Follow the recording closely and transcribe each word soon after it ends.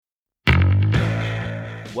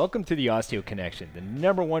Welcome to the Osteo Connection, the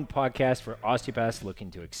 #1 podcast for osteopaths looking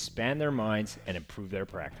to expand their minds and improve their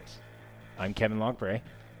practice. I'm Kevin Lockbray.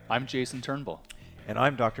 I'm Jason Turnbull. And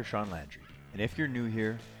I'm Dr. Sean Landry. And if you're new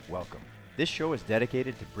here, welcome. This show is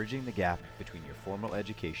dedicated to bridging the gap between your formal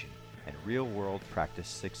education and real-world practice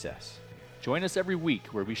success. Join us every week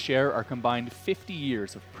where we share our combined 50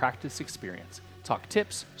 years of practice experience, talk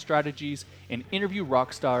tips, strategies, and interview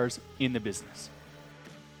rock stars in the business.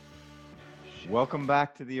 Welcome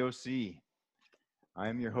back to the OC. I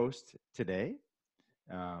am your host today.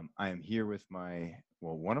 I am here with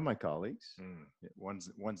one of my colleagues.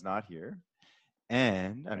 One's not here.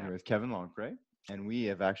 And I'm here with Kevin Longpray. And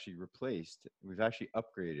we've actually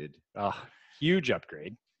upgraded. Huge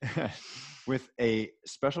upgrade. with a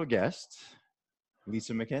special guest,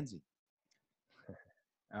 Lisa McKenzie.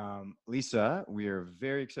 Lisa, we are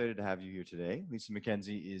very excited to have you here today. Lisa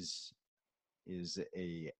McKenzie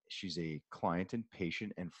she's a client and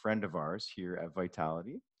patient and friend of ours here at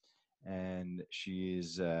Vitality, and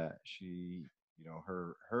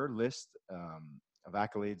her list of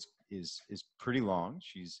accolades is pretty long.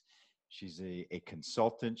 She's a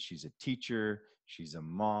consultant, she's a teacher, she's a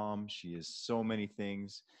mom, she is so many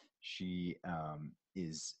things. She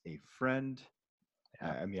is a friend.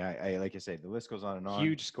 I like I say, the list goes on and on.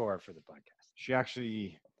 Huge score for the podcast. She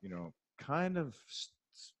actually, kind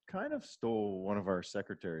of stole one of our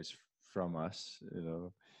secretaries from us.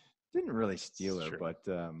 Didn't really steal her, but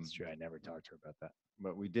it's true. I never talked to her about that.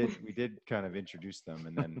 But we did kind of introduce them,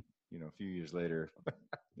 and then a few years later,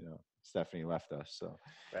 Stephanie left us. So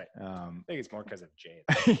right. I think it's more because of Jay.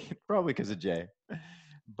 Probably because of Jay.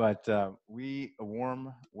 But a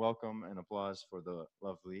warm welcome and applause for the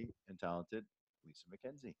lovely and talented Lisa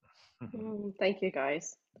McKenzie. Thank you,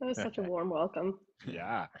 guys. That was such a warm welcome.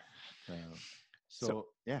 Yeah. All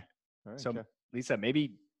right, so Jeff. Lisa,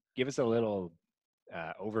 maybe give us a little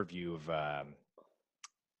overview of,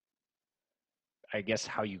 I guess,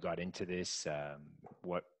 how you got into this,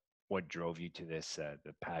 what drove you to this,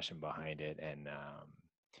 the passion behind it, and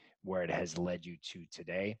where it has led you to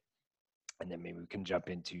today. And then maybe we can jump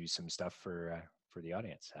into some stuff for the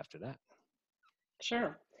audience after that.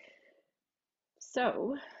 Sure.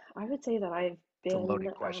 So I would say that I've been... It's a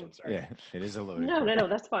loaded question, sorry. Yeah, it is a loaded No, question. no,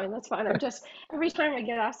 that's fine. I'm just, every time I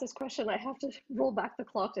get asked this question, I have to roll back the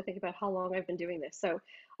clock to think about how long I've been doing this. So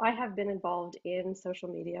I have been involved in social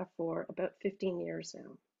media for about 15 years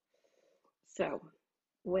now. So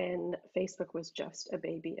when Facebook was just a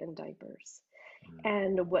baby in diapers.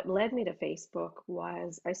 And what led me to Facebook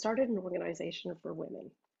was I started an organization for women.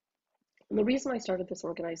 And the reason I started this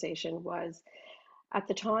organization was at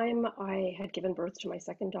the time I had given birth to my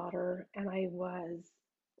second daughter and I was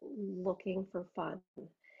looking for fun.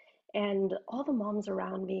 And all the moms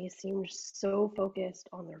around me seemed so focused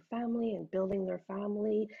on their family and building their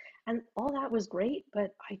family. And all that was great,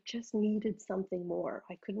 but I just needed something more.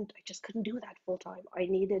 I just couldn't do that full time. I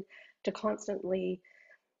needed to constantly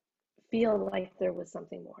feel like there was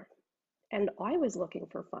something more. And I was looking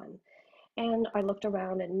for fun. And I looked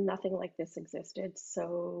around and nothing like this existed.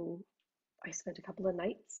 So I spent a couple of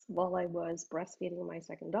nights while I was breastfeeding my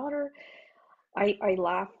second daughter. I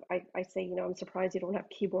laugh, I say, I'm surprised you don't have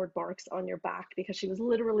keyboard marks on your back, because she was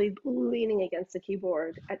literally leaning against the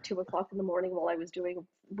keyboard at 2:00 in the morning while I was doing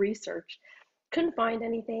research. Couldn't find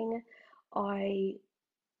anything. I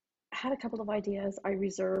had a couple of ideas. I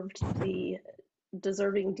reserved the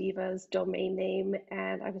Deserving Divas domain name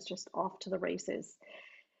and I was just off to the races.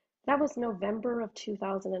 That was November of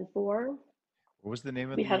 2004. What was the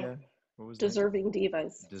name of what was Deserving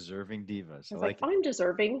Divas. Deserving Divas. I was like, I'm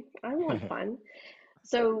deserving. I want fun.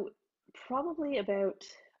 So probably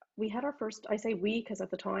we had our first, I say we, because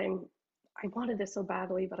at the time I wanted this so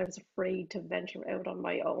badly, but I was afraid to venture out on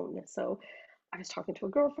my own. So I was talking to a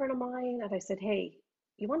girlfriend of mine and I said, hey,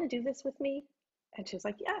 you want to do this with me? And she was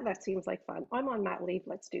like, yeah, that seems like fun. I'm on mat leave.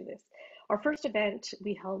 Let's do this. Our first event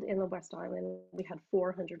we held in the West Island. We had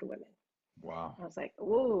 400 women. Wow. I was like,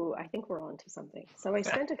 whoa, I think we're on to something. So I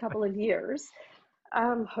spent a couple of years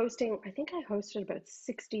hosting, I think I hosted about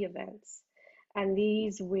 60 events. And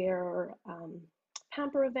these were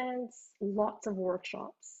pamper events, lots of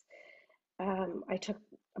workshops. I took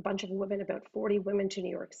a bunch of women, about 40 women, to New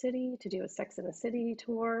York City to do a Sex in the City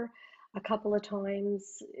tour. A couple of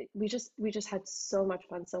times. We just had so much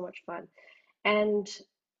fun. And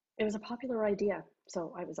it was a popular idea.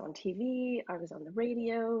 So I was on TV, I was on the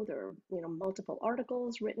radio, there were, multiple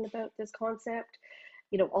articles written about this concept,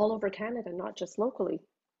 all over Canada, not just locally.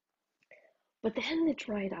 But then it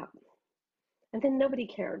dried up. And then nobody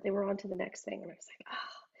cared. They were on to the next thing. And I was like,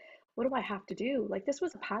 what do I have to do? Like, this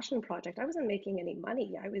was a passion project. I wasn't making any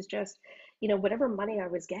money. I was just, whatever money I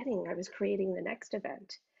was getting, I was creating the next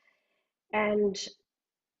event. And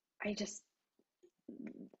I just,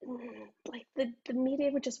 like, the media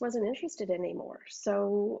just wasn't interested anymore.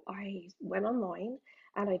 So I went online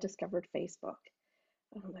and I discovered Facebook.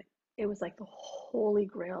 And I'm like, it was like the holy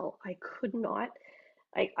grail. I could not,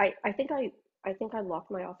 I think I locked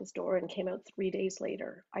my office door and came out 3 days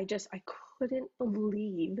later. I couldn't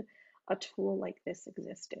believe a tool like this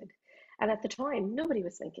existed. And at the time, nobody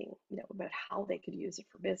was thinking, about how they could use it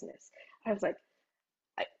for business. I was like,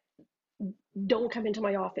 I, don't come into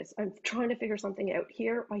my office. I'm trying to figure something out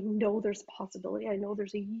here. I know there's a possibility. I know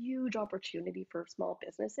there's a huge opportunity for small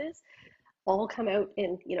businesses. All come out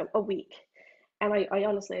in, a week. And I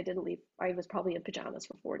honestly, I didn't leave. I was probably in pajamas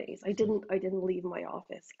for 4 days. I didn't leave my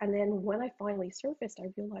office. And then when I finally surfaced, I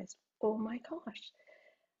realized, oh my gosh,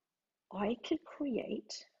 I could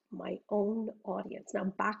create my own audience. Now,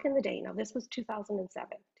 back in the day, now this was 2007,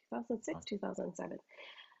 2006, 2007,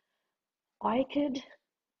 I could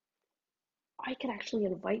actually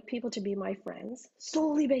invite people to be my friends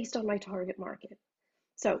solely based on my target market.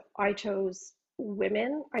 So I chose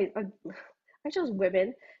women. I chose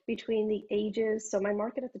women between the ages. So my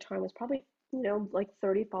market at the time was probably, like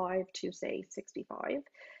 35 to say 65,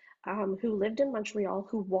 who lived in Montreal,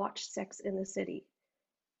 who watched Sex in the City.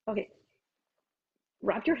 Okay,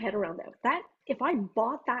 wrap your head around that. That if I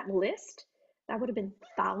bought that list, that would have been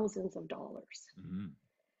thousands of dollars. Mm-hmm.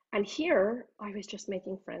 And here I was just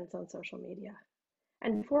making friends on social media.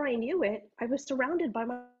 And before I knew it, I was surrounded by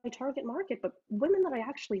my target market, but women that I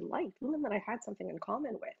actually liked, women that I had something in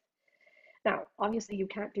common with. Now, obviously, you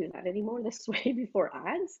can't do that anymore. This is way before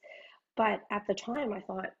ads. But at the time, I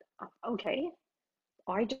thought, okay,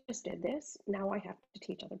 I just did this. Now I have to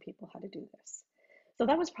teach other people how to do this. So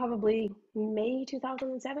that was probably May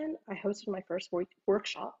 2007. I hosted my first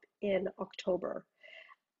workshop in October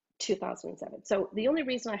 2007. So the only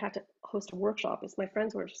reason I had to host a workshop is my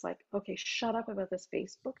friends were just like, okay, shut up about this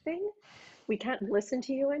Facebook thing. We can't listen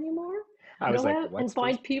to you anymore. I was Go like, out and what's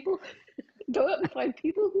find Facebook? people. Go out and find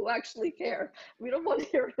people who actually care. We don't want to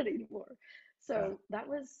hear it anymore. So that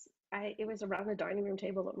was, it was around a dining room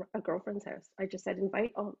table at a girlfriend's house. I just said, I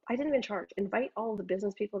didn't even charge, invite all the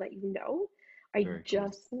business people that you know. I Very cool.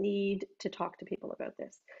 just need to talk to people about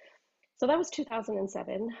this. So that was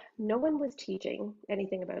 2007. No one was teaching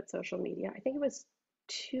anything about social media. I think it was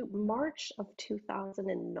March of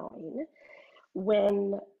 2009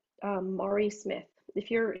 when Mari Smith,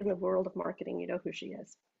 if you're in the world of marketing, you know who she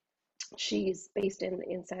is. She's based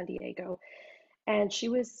in San Diego, and she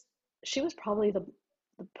was probably the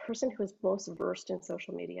person who was most versed in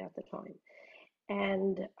social media at the time.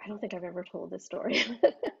 And I don't think I've ever told this story,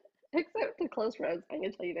 except to close friends. I'm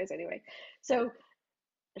gonna tell you guys anyway. So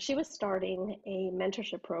she was starting a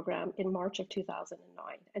mentorship program in March of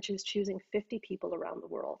 2009, and she was choosing 50 people around the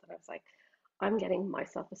world. And I was like, I'm getting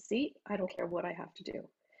myself a seat. I don't care what I have to do.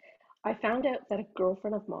 I found out that a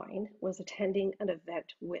girlfriend of mine was attending an event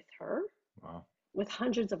with her, Wow. with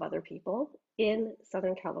hundreds of other people in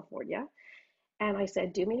Southern California. And I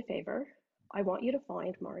said, do me a favor. I want you to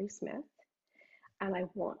find Mari Smith, and I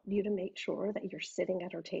want you to make sure that you're sitting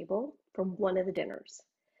at her table for one of the dinners.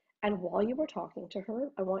 And while you were talking to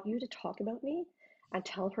her, I want you to talk about me and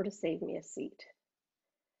tell her to save me a seat.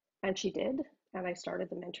 And she did. And I started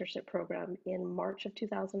the mentorship program in March of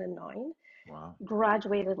 2009. Wow.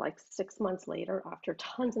 Graduated like 6 months later after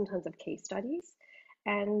tons and tons of case studies.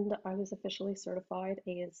 And I was officially certified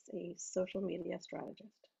as a social media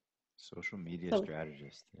strategist. Social media So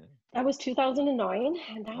strategist. Yeah. that was 2009,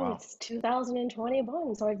 and now Wow. it's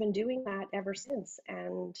 2021. So I've been doing that ever since.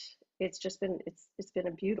 And it's just been, it's been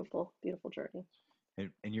a beautiful, beautiful journey.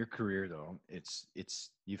 And your career though, it's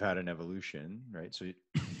you've had an evolution, right? So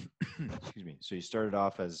excuse me. So you started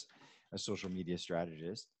off as a social media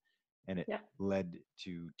strategist, and it Yeah. led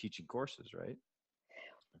to teaching courses, right?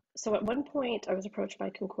 So at one point, I was approached by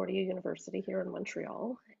Concordia University here in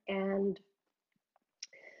Montreal, and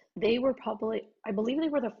they were probably, I believe they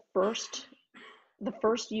were the first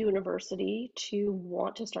university to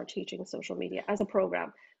want to start teaching social media as a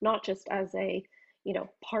program, not just as a,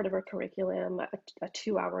 part of our curriculum, a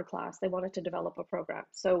 2-hour class. They wanted to develop a program.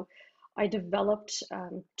 So I developed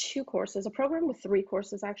 2 courses, a program with 3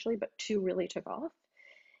 courses actually, but 2 really took off.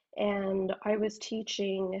 And I was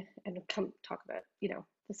teaching, and come talk about,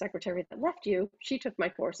 the secretary that left you, she took my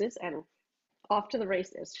courses and off to the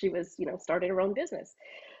races. She was, starting her own business.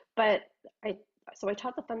 But I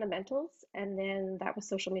taught the fundamentals, and then that was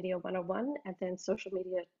social media 101, and then social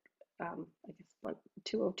media, I guess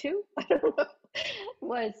 202, I don't know,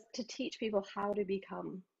 was to teach people how to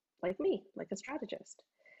become like me, like a strategist.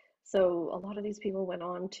 So a lot of these people went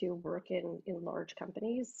on to work in large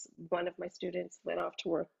companies. One of my students went off to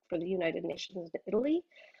work for the United Nations in Italy.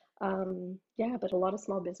 Yeah, but a lot of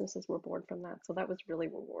small businesses were born from that. So that was really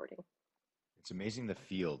rewarding. It's amazing the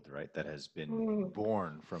field, right, that has been Mm,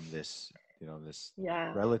 born from this, this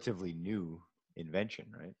yeah, relatively new invention,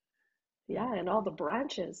 right? Yeah. yeah, and all the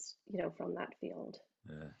branches, from that field.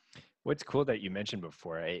 Yeah. What's cool that you mentioned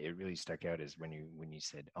before, it really stuck out is when you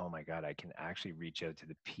said, "Oh my God, I can actually reach out to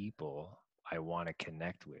the people I want to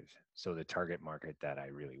connect with." So the target market that I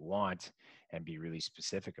really want, and be really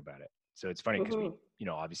specific about it. So it's funny because we, Hmm.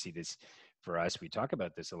 obviously this for us, we talk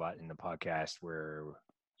about this a lot in the podcast where,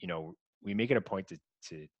 we make it a point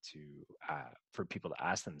for people to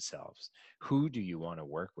ask themselves, who do you want to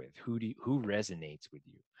work with? Who resonates with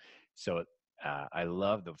you? So I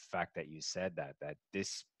love the fact that you said that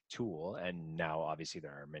this tool, and now obviously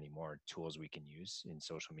there are many more tools we can use in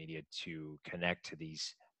social media to connect to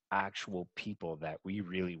these actual people that we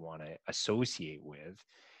really want to associate with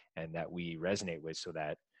and that we resonate with, so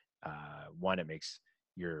that one, it makes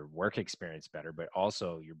your work experience better, but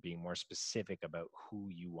also you're being more specific about who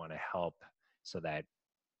you want to help, so that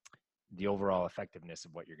the overall effectiveness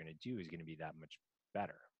of what you're going to do is going to be that much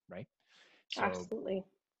better, right? So Absolutely.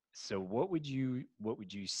 what would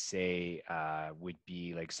you say would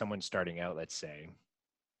be like someone starting out, let's say,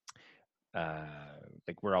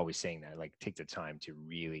 like we're always saying that, like take the time to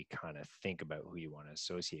really kind of think about who you want to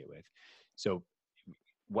associate with. So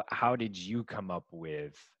how did you come up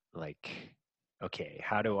with, like, okay,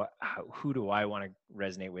 who do I want to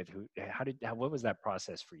resonate with? What was that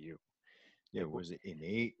process for you? Yeah. Like, Was it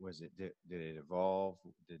innate? Did it evolve?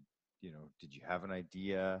 Did you have an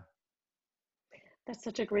idea? That's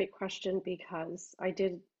such a great question because I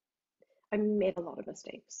made a lot of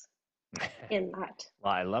mistakes in that.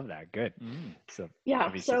 well, I love that. Good. Mm. So Yeah,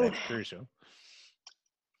 obviously so that's crucial.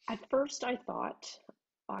 at first I thought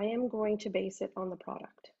I am going to base it on the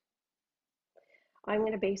product. I'm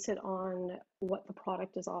going to base it on what the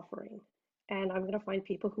product is offering. And I'm going to find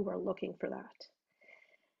people who are looking for that.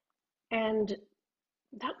 And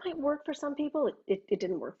that might work for some people. It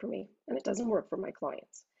didn't work for me, and it doesn't work for my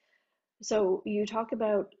clients. So you talk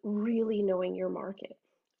about really knowing your market.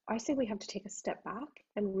 I say we have to take a step back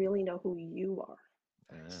and really know who you are,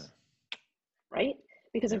 Ah, right?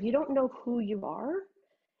 Because if yep. you don't know who you are,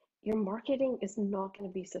 your marketing is not going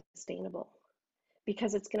to be sustainable,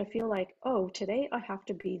 because it's going to feel like, oh, today I have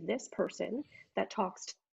to be this person that talks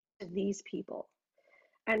to these people.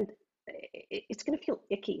 And it's going to feel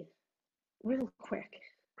icky real quick,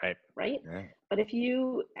 Right. right? Yeah. But if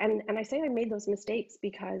you, and I say I made those mistakes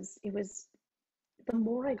because it was the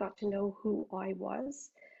more I got to know who I was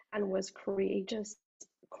and was courageous,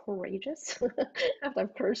 I have to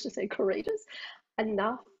have courage to say courageous,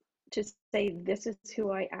 enough to say, this is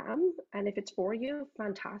who I am. And if it's for you,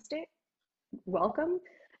 fantastic, welcome.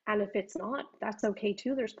 And if it's not, that's okay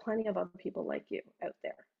too. There's plenty of other people like you out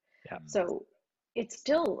there. Yeah. Mm. So it's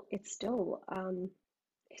still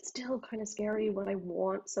kind of scary when I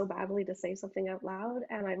want so badly to say something out loud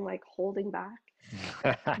and I'm like holding back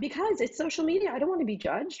because it's social media. I don't want to be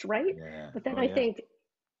judged, right? Yeah. But then Oh, I yeah. think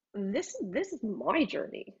this is my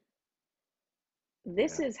journey.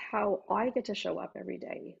 This Yeah. is how I get to show up every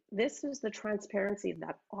day. This is the transparency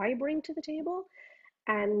that I bring to the table.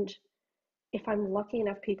 And if I'm lucky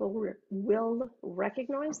enough, people will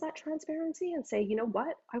recognize that transparency and say, you know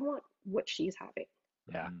what? I want what she's having.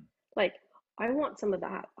 Yeah. Mm. Like, I want some of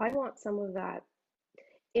that. I want some of that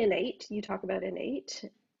innate. You talk about innate.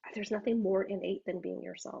 There's nothing more innate than being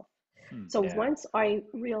yourself. Hmm. So Yeah. once I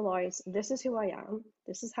realize this is who I am,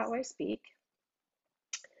 this is how I speak,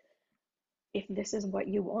 if this is what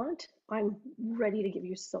you want, I'm ready to give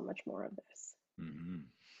you so much more of this. Mm-hmm.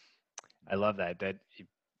 I love that.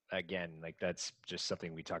 Again, like that's just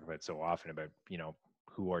something we talk about so often about,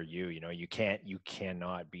 who are you? You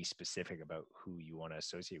cannot be specific about who you want to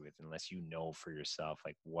associate with unless you know for yourself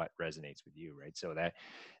like what resonates with you, right? So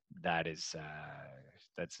that is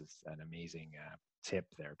an amazing tip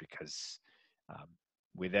there, because um,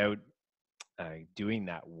 without doing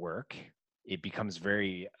that work, it becomes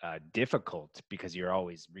very difficult, because you're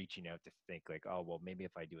always reaching out to think like, oh, well, maybe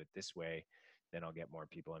if I do it this way, then I'll get more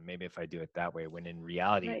people. And maybe if I do it that way, when in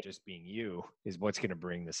reality, Right. just being you is what's going to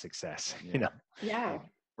bring the success, Yeah. Yeah.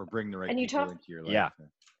 Or bring the right And you people talk, into your life. Yeah.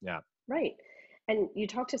 Yeah. right. And you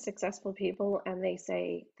talk to successful people and they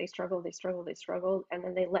say they struggle, they struggle, they struggle, and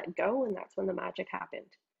then they let go, and that's when the magic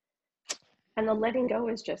happened. And the letting go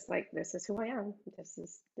is just like, this is who I am. This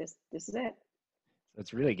is it. So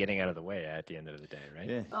it's really getting out of the way at the end of the day, right?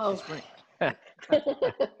 Yeah. Oh, It's funny.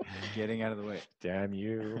 Getting out of the way. Damn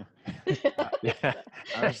you. Uh, Yeah.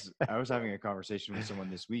 I was having a conversation with someone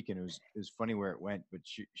this week, and it was funny where it went. But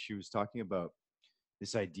she was talking about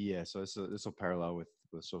this idea. So this will parallel with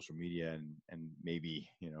social media and maybe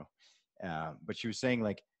but she was saying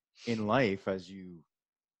like in life as you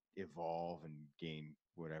evolve and gain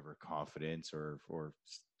whatever confidence or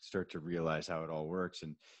start to realize how it all works.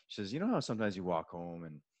 And she says, you know how sometimes you walk home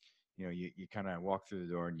and you kind of walk through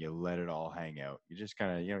the door and you let it all hang out. You just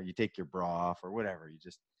kind of you take your bra off or whatever. You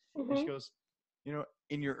just and she Hmm. goes,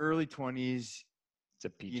 in your early 20s, It's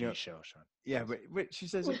a you know, PG show, Sean. yeah, but she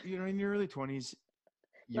says, in your early 20s,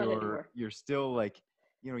 Not anymore. you're still like,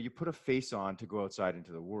 you put a face on to go outside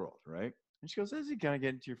into the world, right? And she goes, as you kind of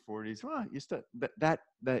get into your 40s, well, you start that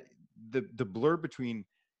the blur between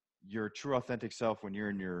your true authentic self when you're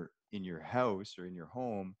in your house or in your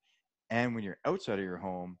home and when you're outside of your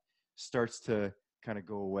home starts to kind of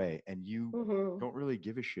go away, and you Hmm. don't really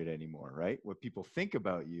give a shit anymore, right? What people think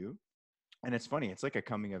about you. And it's funny, it's like a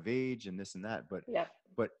coming of age and this and that, Yeah.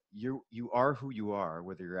 but you are who you are,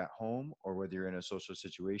 whether you're at home or whether you're in a social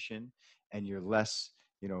situation, and you're less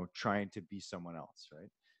trying to be someone else, right?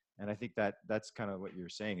 And I think that that's kind of what you're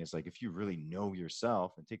saying is like, if you really know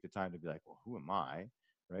yourself and take the time to be like, well, who am I,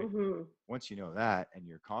 right? Hmm. Once you know that and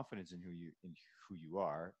your confidence in who you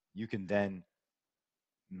are, you can then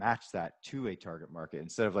match that to a target market,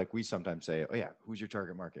 instead of like we sometimes say, oh yeah, who's your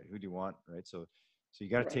target market, who do you want, right? So you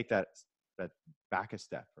got to Right. take that back a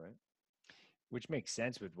step, right? Which makes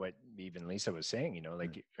sense with what even Lisa was saying, Right.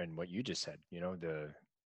 like, and what you just said,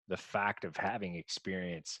 the fact of having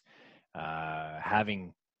experience,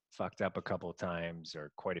 having fucked up a couple of times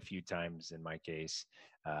or quite a few times in my case,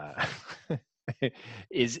 uh,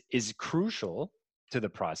 is crucial to the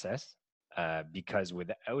process, because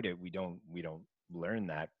without it, we don't learn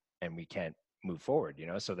that, and we can't move forward.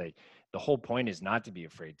 So the whole point is not to be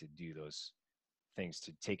afraid to do those things,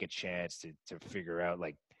 to take a chance to figure out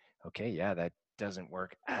like, okay, yeah, that doesn't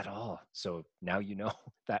work at all. So now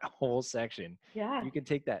that whole section, Yeah. you can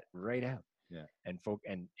take that right out, Yeah. and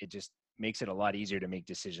it just makes it a lot easier to make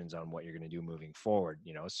decisions on what you're going to do moving forward.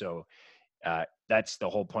 So that's the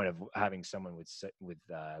whole point of having someone with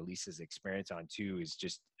Lisa's experience on too, is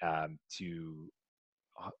just to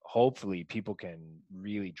hopefully people can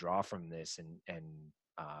really draw from this and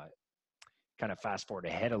uh, kind of fast forward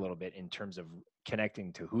ahead a little bit in terms of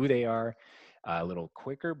connecting to who they are a little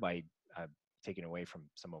quicker by uh, taking away from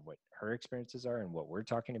some of what her experiences are and what we're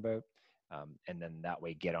talking about. And then that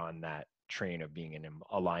way get on that train of being in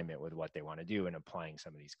alignment with what they want to do and applying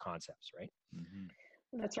some of these concepts, right? Mm-hmm.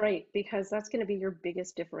 That's right, because that's going to be your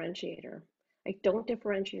biggest differentiator. Like, don't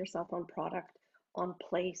differentiate yourself on product, on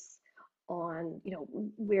place, on,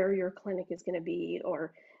 where your clinic is going to be,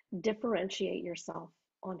 or differentiate yourself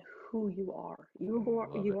on who you are.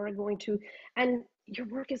 Love You it. are going to, and your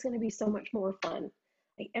work is going to be so much more fun.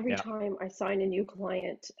 Like every Yeah. time I sign a new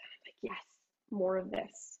client, I'm like, yes, more of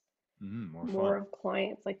this, Mm-hmm. More more fun. of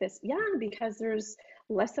clients like this. Yeah, because there's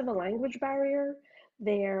less of a language barrier.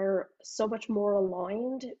 They're so much more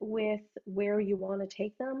aligned with where you want to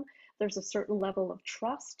take them. There's a certain level of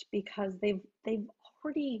trust because they've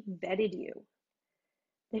already vetted you.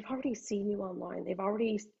 They've already seen you online. They've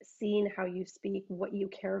already seen how you speak, what you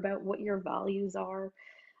care about, what your values are.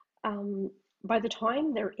 Um, by the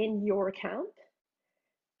time they're in your camp,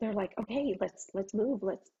 they're like, okay, let's move.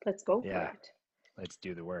 Let's go for Yeah, it. let's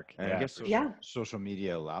do the work. And I Yeah, guess for sure. Yeah. social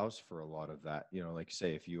media allows for a lot of that. Like you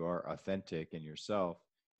say, if you are authentic in yourself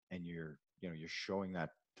and you're showing that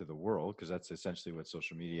to the world, because that's essentially what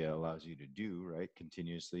social media allows you to do, right?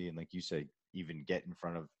 Continuously. And like you say, even get in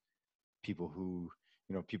front of people who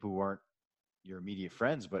aren't your immediate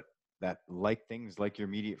friends, but that like things like your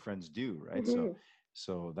immediate friends do, right? So, Hmm.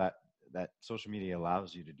 so that social media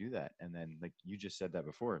allows you to do that. And then, like you just said that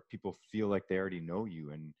before, people feel like they already know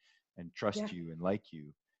you and Yeah. trust you and like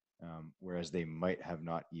you, whereas they might have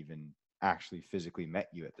not even actually physically met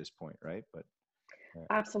you at this point, right? But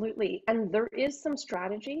Absolutely. And there is some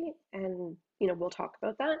strategy, and we'll talk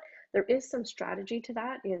about that. There is some strategy to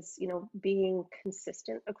that, is, being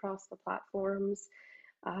consistent across the platforms,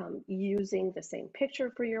 using the same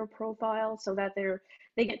picture for your profile so that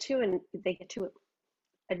they get to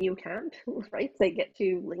a new camp, right? They get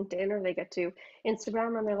to LinkedIn or they get to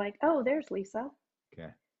Instagram and they're like, oh, there's Lisa.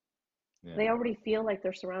 okay, yeah, They already feel like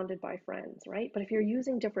they're surrounded by friends, right? But if you're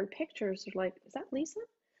using different pictures, they're like, is that Lisa?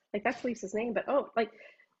 Like, that's Lisa's name, but oh, like,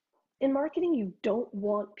 in marketing, you don't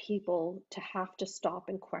want people to have to stop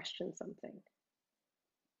and question something,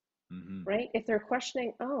 mm-hmm. right? If they're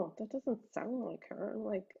questioning, oh, that doesn't sound like her,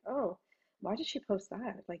 like, oh, why did she post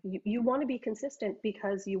that? Like you want to be consistent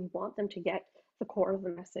because you want them to get the core of the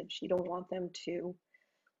message. You don't want them to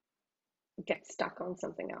get stuck on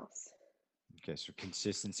something else. Okay, so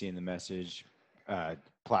consistency in the message.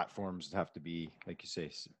 Platforms have to be, like you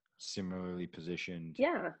say, similarly positioned.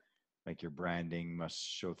 Yeah, Like your branding must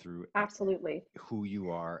show through absolutely. who you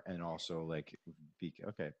are, and also like be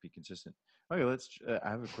consistent. Okay, let's. I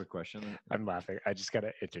have a quick question. I'm laughing. I just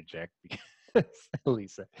gotta interject because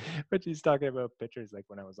Lisa, when she's talking about pictures, like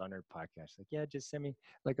when I was on her podcast, like, yeah, just send me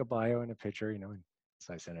like a bio and a picture, you know. And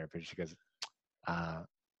so I sent her a picture. She goes, "How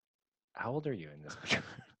old are you in this picture?"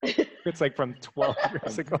 It's like from 12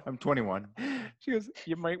 years ago. I'm 21. She goes,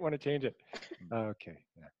 "You might want to change it." Okay,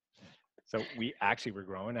 yeah. So we're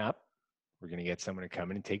growing up. We're gonna get someone to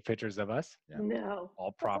come in and take pictures of us. Yeah. No,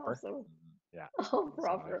 all that's proper. awesome. Yeah, All so I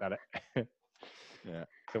proper. gotta. Yeah.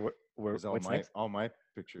 So we're Because what's next? all my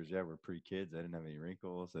pictures, yeah, were pre-kids. I didn't have any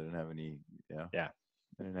wrinkles. I didn't have any, Yeah,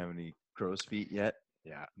 I didn't have any crow's feet yet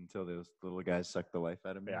yeah, until those little guys sucked the life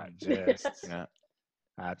out of me. yeah. And, Just yeah.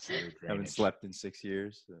 absolute Haven't drainage. slept in 6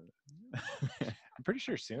 years. So. I'm pretty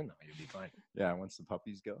sure soon though you'll be fine. Yeah, once the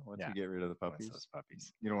puppies go, once Yeah, we get rid of the once puppies. those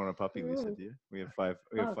puppies. You don't want a puppy, Lisa, Mm. do you? We have five.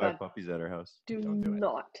 We have Oh, five God. puppies at our house. Do Don't do it.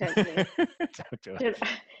 not tempt me. Don't do it. Dude,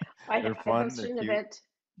 I They're fun. hosted They're an cute. event.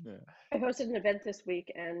 Yeah. I hosted an event this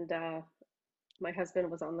week, and my husband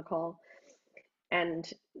was on the call, and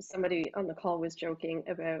somebody on the call was joking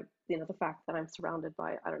about, the fact that I'm surrounded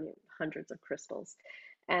by, I don't know, hundreds of crystals.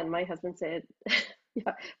 And my husband said,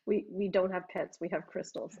 yeah, we don't have pets, we have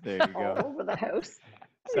crystals There you all go. over the house.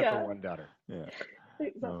 Except Yeah. for one daughter. Yeah.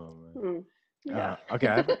 Exactly. Oh man. Yeah. Okay,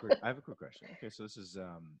 I have a quick question. Okay, so this is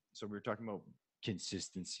so we were talking about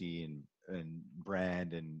consistency and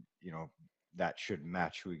brand, and that should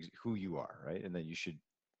match who you are, right? And then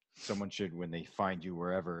someone should, when they find you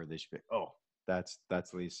wherever, they should be, oh, that's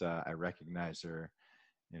Lisa. I recognize her.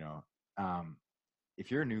 You know, if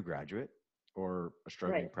you're a new graduate or a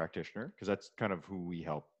struggling Right. practitioner, because that's kind of who we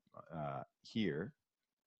help here,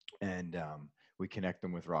 and we connect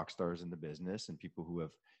them with rock stars in the business and people who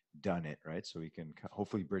have done it, right? So we can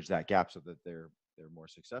hopefully bridge that gap so that they're more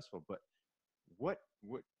successful. But what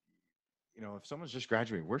if someone's just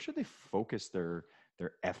graduating, where should they focus their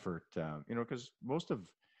effort? Because most of,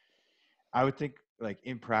 I would think, like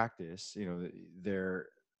in practice, they're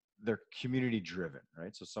community driven,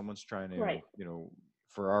 right? So someone's trying to, Right.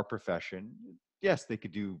 for our profession, yes, they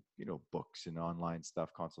could do, books and online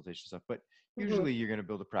stuff, consultation stuff, but usually you're going to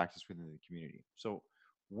build a practice within the community. So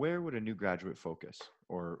where would a new graduate focus,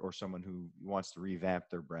 or someone who wants to revamp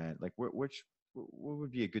their brand? Like what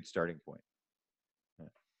would be a good starting point?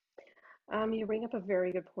 You bring up a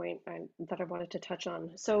very good point that I wanted to touch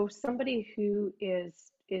on. So somebody who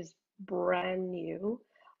is brand new,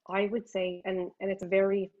 I would say, and it's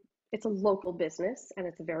a local business, and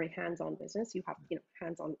it's a very hands-on business. You have,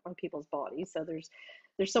 hands on people's bodies. So there's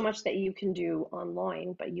so much that you can do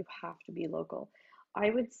online, but you have to be local. I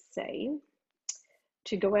would say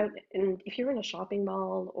to go out, and if you're in a shopping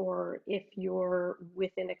mall or if you're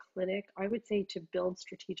within a clinic, I would say to build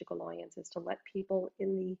strategic alliances, to let people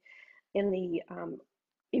in the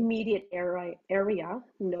immediate area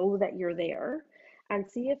know that you're there, and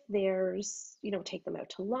see if there's, take them out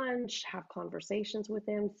to lunch, have conversations with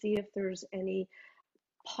them, see if there's any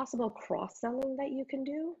possible cross-selling that you can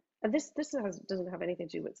do. And doesn't have anything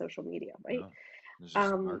to do with social media, right? No, it's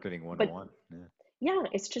just um, marketing but 101. Yeah. yeah,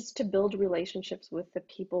 it's just to build relationships with the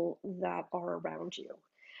people that are around you.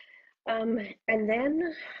 um, and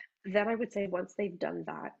then I would say once they've done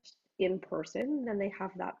that in person, then they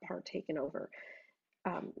have that part taken over.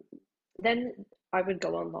 um, then I would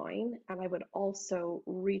go online, and I would also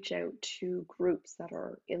reach out to groups that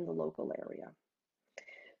are in the local area.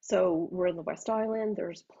 So we're in the West Island,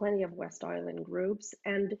 there's plenty of West Island groups,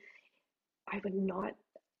 and I would not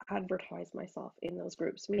advertise myself in those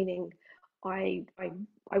groups, meaning I, I,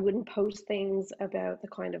 I wouldn't post things about the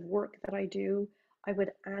kind of work that I do. I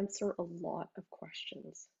would answer a lot of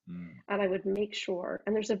questions. Mm. And I would make sure,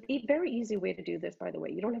 and there's a very easy way to do this, by the way.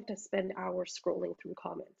 You don't have to spend hours scrolling through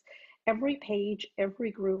comments. Every page, every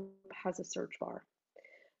group has a search bar.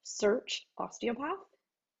 Search osteopath,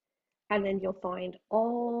 and then you'll find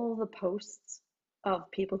all the posts of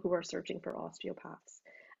people who are searching for osteopaths.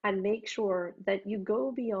 And make sure that you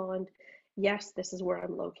go beyond, yes, this is where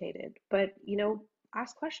I'm located, but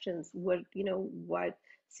ask questions. What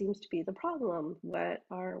seems to be the problem?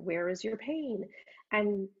 Where is your pain?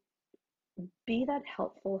 And be that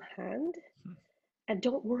helpful hand, and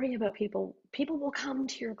don't worry about people. People will come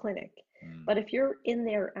to your clinic. Mm. But if you're in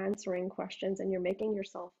there answering questions and you're making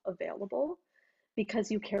yourself available,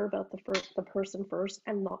 because you care about the person first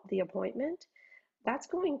and not the appointment, that's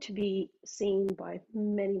going to be seen by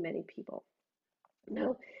many, many people.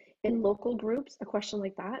 Now, in local groups, a question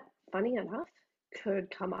like that, funny enough,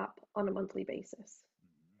 could come up on a monthly basis.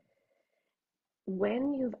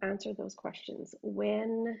 When you've answered those questions,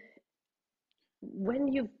 when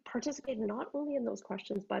you've participated not only in those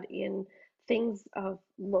questions, but in things of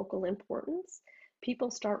local importance,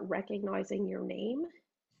 people start recognizing your name.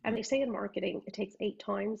 And they say in marketing, it takes 8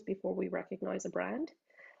 times before we recognize a brand.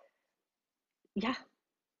 Yeah,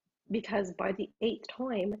 because by the 8th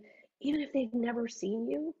time, even if they've never seen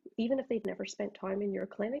you, even if they've never spent time in your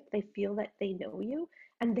clinic, they feel that they know you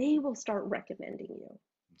and they will start recommending you.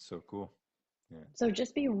 It's so cool. Yeah. So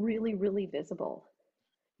just be really, really visible.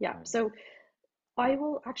 Yeah. So I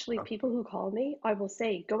will actually, people who call me, I will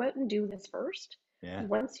say, go out and do this first. Yeah.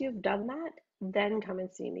 Once you've done that, then come and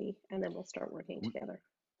see me, and then we'll start working together.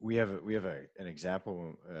 We have an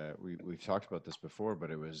example. We've talked about this before, but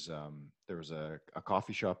it was there was a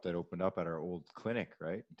coffee shop that opened up at our old clinic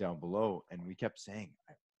right down below, and we kept saying,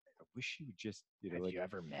 I wish you would just Have like, you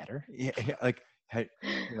ever met her? Yeah, like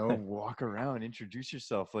walk around, introduce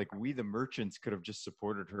yourself. Like we, the merchants, could have just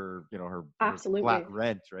supported her, her Absolutely. flat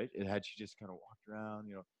rent, right? It had she just kind of walked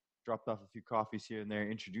around, dropped off a few coffees here and there,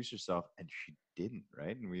 introduced herself, and she didn't,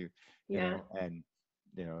 right? And we,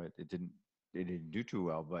 it didn't do too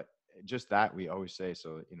well, but just that we always say.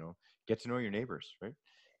 So get to know your neighbors, right?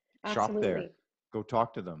 Absolutely. Shop there, go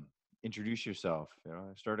talk to them, introduce yourself,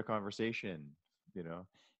 start a conversation,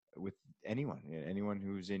 with anyone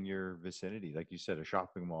who's in your vicinity, like you said, a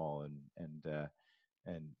shopping mall, and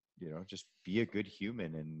just be a good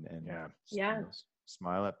human and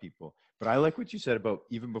smile at people. But I like what you said about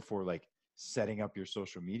even before like setting up your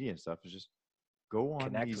social media and stuff, is just go on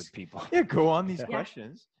Connect these with people. Yeah, go on these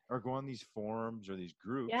questions or go on these forums or these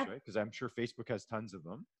groups, right? Because I'm sure Facebook has tons of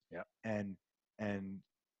them. Yeah. And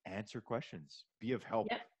answer questions, be of help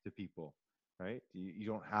to people, right? You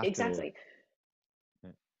don't have exactly.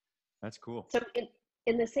 That's cool. So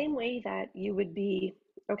in the same way that you would be,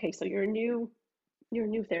 okay, so you're a new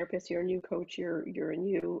therapist, you're a new coach, you're a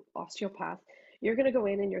new osteopath, you're going to go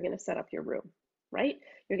in and you're going to set up your room, right?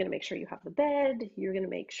 You're going to make sure you have the bed, you're going to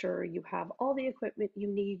make sure you have all the equipment you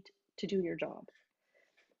need to do your job.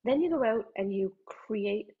 Then you go out and you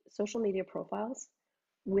create social media profiles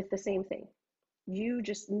with the same thing. You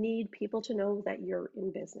just need people to know that you're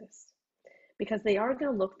in business, because they are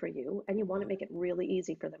going to look for you and you want to make it really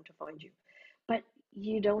easy for them to find you. But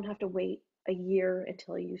you don't have to wait a year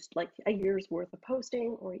until you, like a year's worth of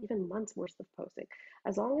posting or even months worth of posting.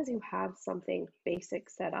 As long as you have something basic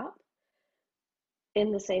set up,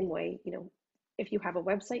 in the same way, if you have a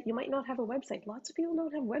website, you might not have a website. Lots of people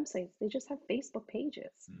don't have websites. They just have Facebook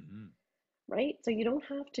pages, right? So you don't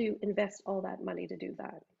have to invest all that money to do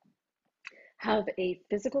that. Have a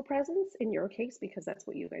physical presence in your case, because that's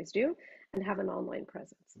what you guys do, and have an online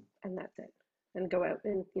presence, and that's it. And go out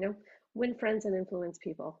and win friends and influence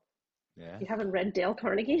people. Yeah. You haven't read Dale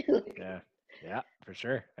Carnegie? Yeah, for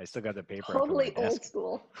sure. I still got the paper. Totally old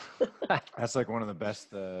school. That's like one of the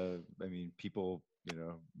best people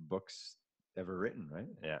books ever written,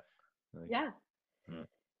 right? Yeah.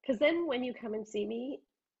 Because then when you come and see me,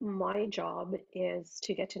 my job is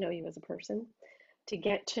to get to know you as a person, to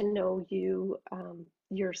get to know you,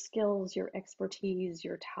 your skills, your expertise,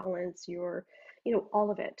 your talents, your,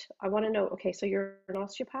 all of it. I want to know, okay, so you're an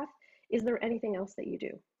osteopath. Is there anything else that you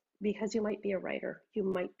do? Because you might be a writer, you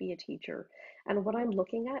might be a teacher. And what I'm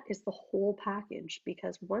looking at is the whole package,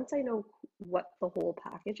 because once I know what the whole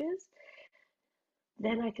package is,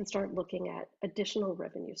 then I can start looking at additional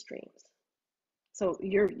revenue streams. So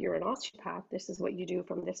you're an osteopath. This is what you do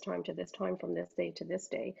from this time to this time, from this day to this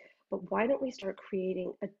day. But why don't we start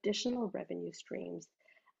creating additional revenue streams?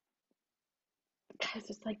 Because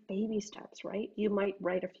it's like baby steps, right? You might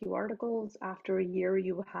write a few articles. After a year,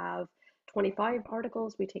 you have 25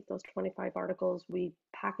 articles. We take those 25 articles, we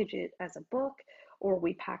package it as a book, or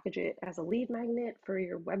we package it as a lead magnet for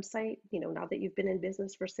your website, now that you've been in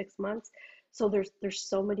business for 6 months. So there's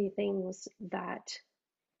so many things that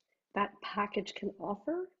package can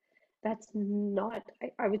offer. That's not,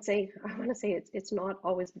 I would say, I want to say it's not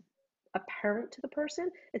always apparent to the person.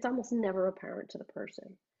 It's almost never apparent to the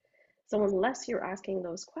person. So unless you're asking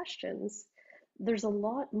those questions, there's a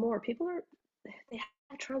lot more. They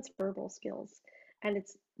have transferable skills, and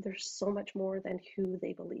there's so much more than who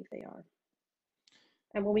they believe they are.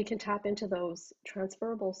 And when we can tap into those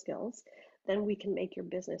transferable skills, then we can make your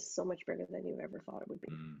business so much bigger than you ever thought it would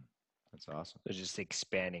be. That's awesome. So just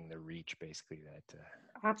expanding the reach, basically, that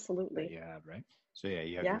Absolutely. you have, right? So yeah,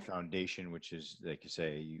 you have Yeah. your foundation, which is like you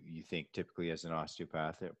say, you think typically as an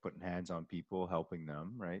osteopath, they're putting hands on people, helping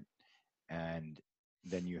them, right? And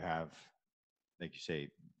then you have, like you say,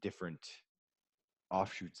 different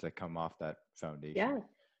offshoots that come off that foundation. Yeah.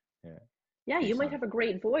 Yeah, Yeah. You based might on have a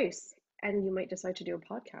great voice and you might decide to do a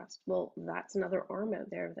podcast. Well, that's another arm out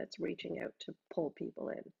there that's reaching out to pull people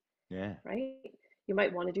in, yeah, right? You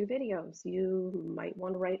might want to do videos. You might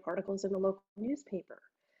want to write articles in the local newspaper.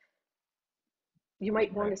 You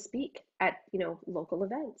might want right. to speak at, local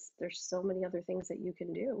events. There's so many other things that you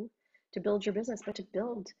can do to build your business, but to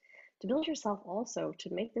build yourself also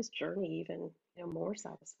to make this journey even, more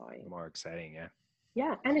satisfying. More exciting, yeah.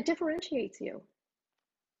 Yeah, and it differentiates you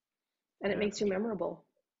and it Yeah, makes for you sure. memorable.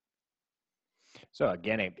 So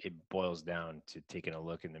again, it boils down to taking a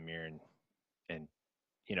look in the mirror and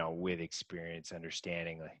with experience,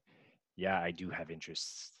 understanding like, yeah, I do have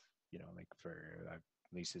interests. Like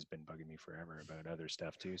Lisa's been bugging me forever about other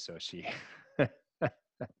stuff too. So she,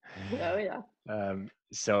 Oh yeah.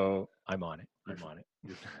 so I'm on it. Your I'm on it.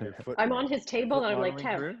 your foot I'm on his your table foot and I'm like,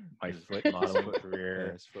 modeling Kev. career. My Your foot his modeling foot,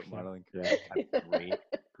 career. his foot modeling Yeah, career. have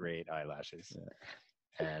great eyelashes.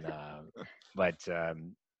 And but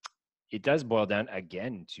it does boil down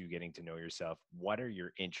again to getting to know yourself. What are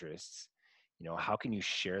your interests? How can you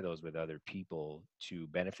share those with other people to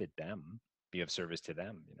benefit them, be of service to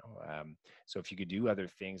them? So if you could do other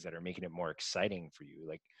things that are making it more exciting for you,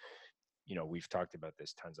 like, we've talked about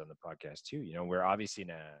this tons on the podcast too. We're obviously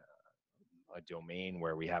in a domain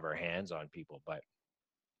where we have our hands on people, but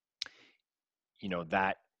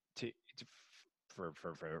that to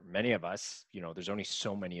for many of us, there's only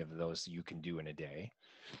so many of those you can do in a day.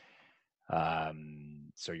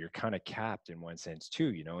 So you're kind of capped in one sense too,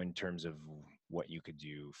 in terms of what you could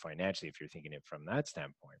do financially if you're thinking it from that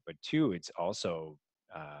standpoint. But two, it's also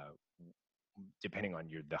depending on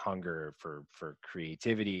the hunger for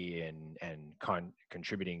creativity and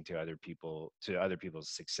contributing to other people's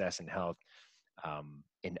success and health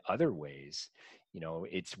in other ways.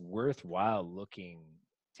 It's worthwhile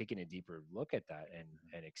taking a deeper look at that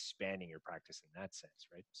and expanding your practice in that sense,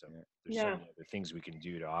 right? So Yeah. there's so Yeah. many other things we can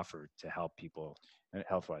do to offer to help people And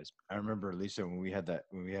health wise. I remember, Lisa, when we had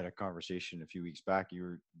a conversation a few weeks back,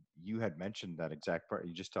 you had mentioned that exact part.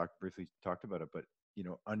 You just briefly talked about it, but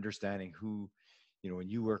understanding who, when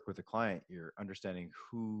you work with a client, you're understanding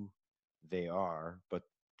who they are, but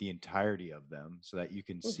the entirety of them, so that you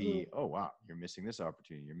can Hmm. see, oh wow, you're missing this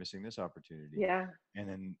opportunity, you're missing this opportunity, Yeah.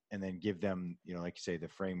 and then give them, like you say, the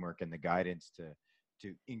framework and the guidance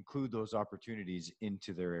to include those opportunities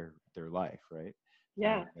into their life, right?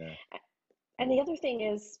 Yeah. And And the other thing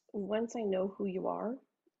is, once I know who you are,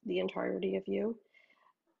 the entirety of you,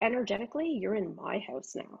 energetically, you're in my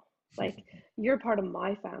house now. Like you're part of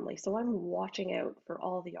my family. So I'm watching out for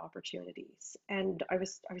all the opportunities. And I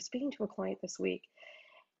was speaking to a client this week.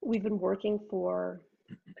 We've been working for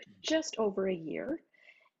just over a year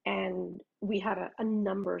and we had a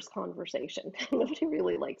numbers conversation. Nobody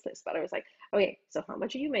really likes this, but I was like, okay, so how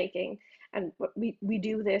much are you making? And we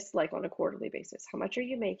do this like on a quarterly basis. How much are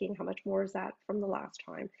you making? How much more is that from the last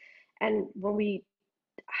time? And when we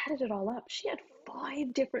added it all up, she had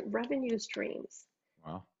 5 different revenue streams.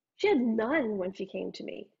 wow, She had none when she came to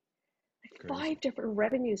me. Like crazy. 5 different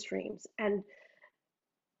revenue streams. And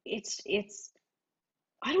it's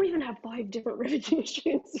I don't even have 5 different revenue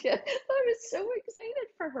streams yet. I was so excited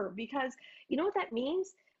for her because you know what that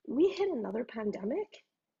means? We hit another pandemic.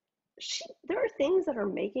 There are things that are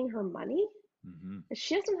making her money Mm-hmm. that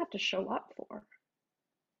she doesn't have to show up for.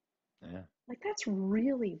 Yeah. Like that's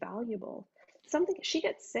really valuable. Something she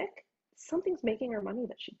gets sick, something's making her money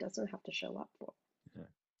that she doesn't have to show up for. Yeah.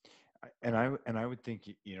 And I would think,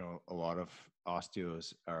 a lot of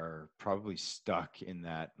osteos are probably stuck in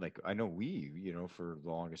that. Like, I know for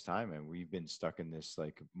the longest time, and we've been stuck in this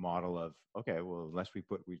like model of, okay, well,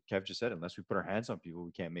 Kev just said, unless we put our hands on people,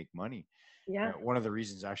 we can't make money. Yeah. One of the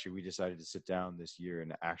reasons actually we decided to sit down this year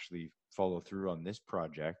and actually follow through on this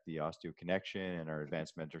project, the Osteo Connection and our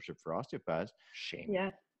advanced mentorship for osteopaths, Shaming. Yeah.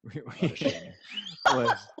 A lot of shaming.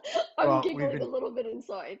 was, I'm well, we've giggling a been, little bit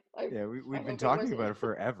inside. yeah, I we've been hope it talking wasn't. about it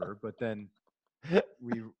forever, but then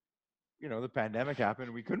we the pandemic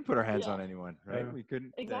happened. We couldn't put our hands Yeah, on anyone, right? We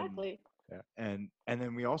couldn't. exactly. And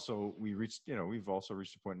then we reached, we've also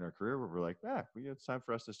reached a point in our career where we're like, it's time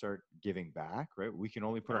for us to start giving back, right? We can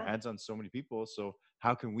only put our Yeah. hands on so many people. So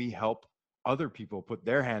how can we help other people put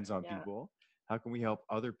their hands on Yeah. people? How can we help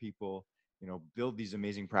other people, build these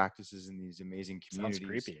amazing practices in these amazing Sounds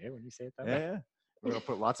communities? creepy, when you say it that Yeah, way. yeah. We're gonna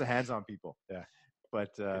put lots of hands on people. Yeah.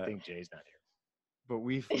 But Good thing Jay's not here. but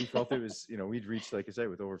we felt it was, we'd reached, like I said,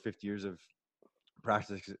 with over 50 years of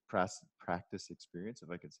practice experience, if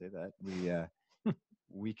I could say that.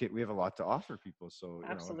 We have a lot to offer people. So,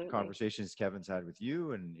 Absolutely. conversations Kevin's had with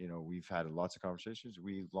you, and we've had lots of conversations.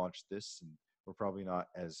 We launched this, and we're probably not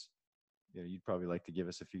as, you'd probably like to give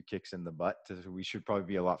us a few kicks in the butt. We should probably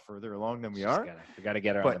be a lot further along than we are. We got to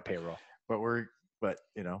get her on the payroll. But we're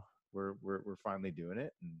finally doing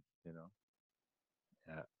it, and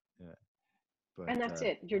yeah. But, and that's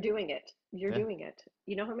it. You're doing it. You're doing it.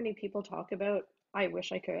 You know how many people talk about, I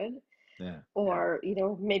wish I could, or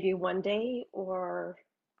maybe one day, or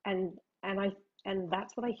and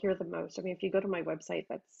that's what I hear the most. I mean, if you go to my website,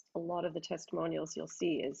 that's a lot of the testimonials you'll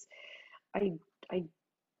see is, I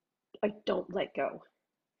don't let go.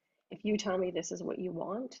 If you tell me this is what you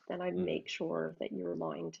want, then I make sure that you're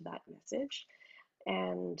aligned to that message,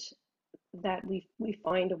 and that we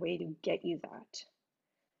find a way to get you that,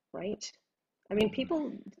 right? I mean,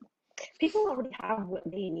 people already have what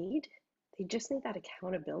they need. They just need that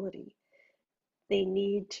accountability. They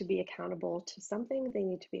need to be accountable to something. They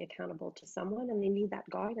need to be accountable to someone, and they need that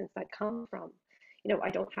guidance that comes from,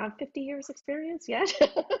 I don't have 50 years experience yet,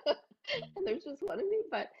 and there's just one of me,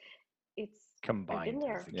 but it's combined. I've been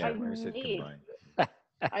there.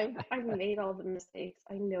 I've made all the mistakes.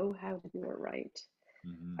 I know how to do it right.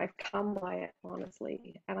 I've come by it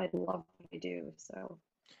honestly, and I love what I do. So.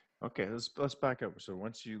 Okay, let's back up. So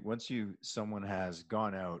once someone has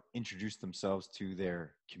gone out, introduced themselves to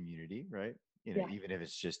their community, right? Even if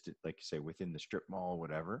it's just, like you say, within the strip mall,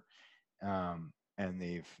 whatever, and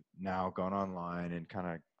they've now gone online and kind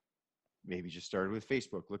of maybe just started with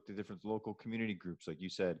Facebook, looked at different local community groups, like you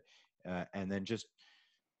said, and then just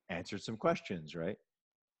answered some questions, right?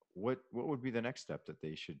 What would be the next step that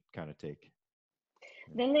they should kind of take?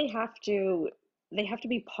 Then they have to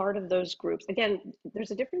be part of those groups. Again,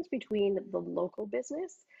 there's a difference between the local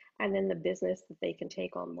business and then the business that they can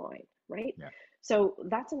take online, right? Yeah. So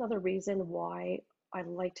that's another reason why I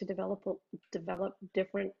like to develop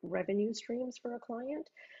different revenue streams for a client,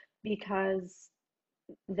 because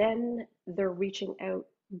then they're reaching out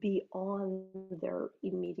beyond their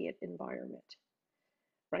immediate environment,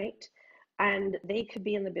 right? And they could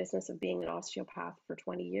be in the business of being an osteopath for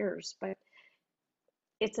 20 years, but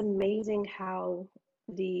it's amazing how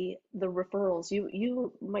the referrals,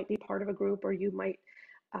 you might be part of a group, or you might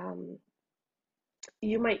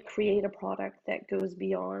create a product that goes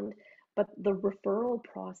beyond, but the referral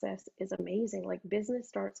process is amazing. Like, business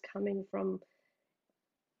starts coming from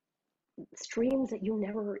streams that you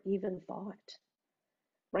never even thought,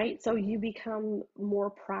 right? So you become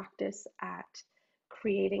more practice at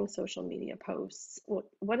creating social media posts.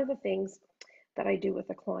 One of the things that I do with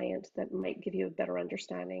a client that might give you a better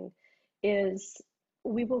understanding is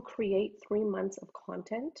we will create 3 months of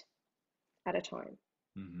content at a time.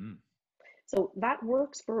 So that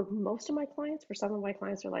works for most of my clients. For some of my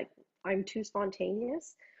clients are like, I'm too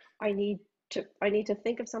spontaneous. I need to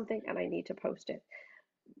think of something and I need to post it.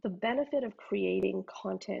 The benefit of creating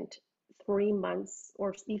content 3 months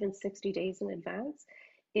or even 60 days in advance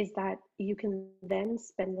is that you can then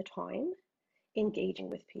spend the time engaging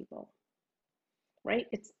with people. Right?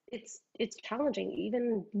 It's challenging.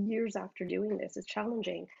 Even years after doing this, it's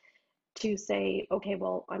challenging to say, okay,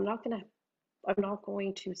 well, I'm not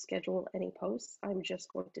going to schedule any posts. I'm just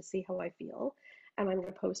going to see how I feel, and I'm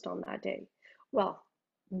going to post on that day. Well,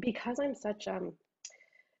 because I'm such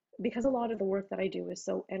because a lot of the work that I do is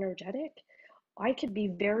so energetic, I could be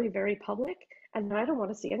very, very public, and then I don't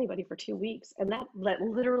want to see anybody for 2 weeks, and that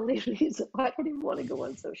literally means I don't even want to go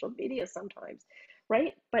on social media sometimes,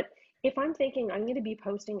 right? But if I'm thinking I'm going to be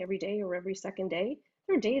posting every day or every second day,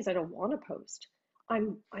 there are days I don't want to post.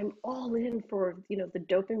 I'm all in for, the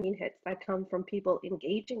dopamine hits that come from people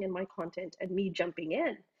engaging in my content and me jumping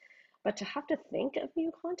in. But to have to think of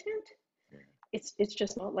new content, it's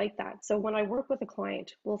just not like that. So when I work with a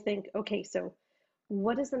client, we'll think, okay, so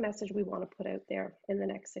what is the message we want to put out there in the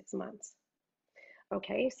next 6 months?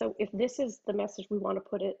 Okay, so if this is the message we want to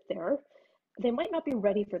put it there, they might not be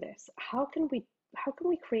ready for this. How can we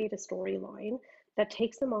create a storyline that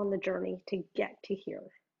takes them on the journey to get to here?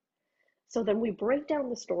 So then we break down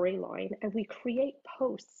the storyline and we create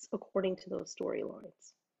posts according to those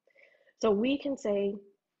storylines. So we can say,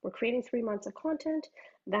 we're creating 3 months of content.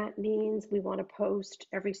 That means we want to post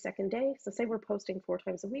every second day. So say we're posting 4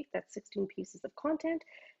 times a week, that's 16 pieces of content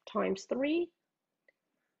times 3.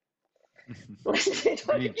 Let's say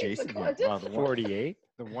 20 pieces of content. Wow, 48.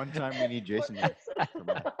 The one time we need Jason here.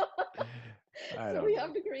 So we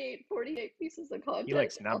have to create 48 pieces of content. He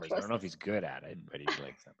likes numbers. I don't know if he's good at it, but he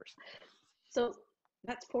likes numbers. So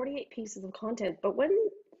that's 48 pieces of content. But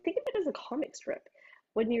think of it as a comic strip.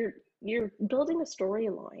 when you're building a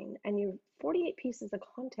storyline and you 48 pieces of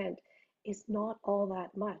content is not all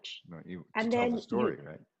that much. No, to And tell then the story,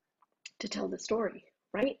 right? to tell the story,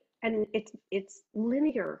 right? And it's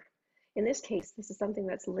linear. In this case, this is something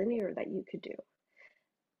that's linear that you could do.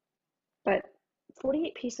 But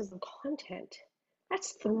 48 pieces of content,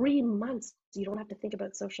 that's 3 months. You don't have to think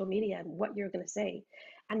about social media and what you're going to say.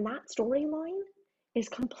 And that storyline is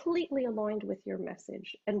completely aligned with your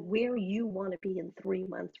message and where you want to be in 3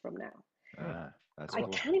 months from now. That's I cool.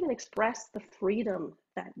 can't even express the freedom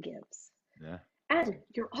that gives. Yeah. And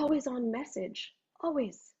you're always on message,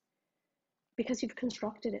 always, because you've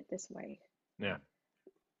constructed it this way. Yeah.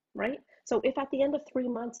 Right? So if at the end of 3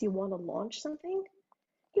 months you want to launch something,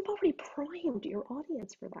 you've already primed your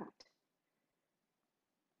audience for that.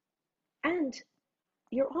 And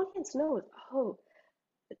your audience knows, oh,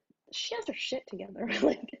 she has her shit together.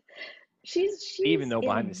 Like she's Even though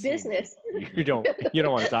behind in the business. scenes, you don't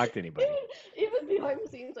want to talk to anybody. Even behind the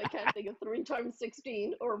scenes, I can't think of 3 times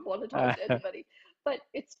 16 or want to talk to anybody. But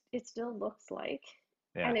it still looks like,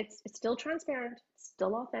 and it's still transparent,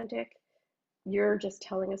 still authentic. You're just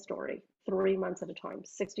telling a story 3 months at a time,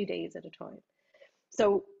 60 days at a time.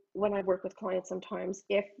 So when I work with clients, sometimes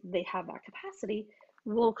if they have that capacity,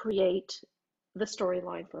 we'll create the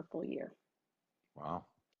storyline for a full year. Wow.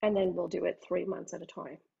 And then we'll do it 3 months at a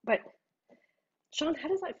time. But Sean, how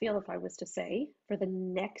does that feel if I was to say for the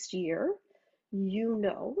next year, you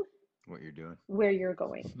know what you're doing, where you're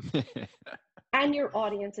going, and your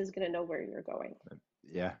audience is going to know where you're going?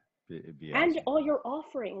 Yeah, it'd be and awesome. all your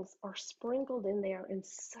offerings are sprinkled in there in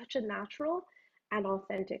such a natural and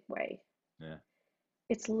authentic way. Yeah,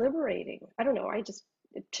 it's liberating. I don't know.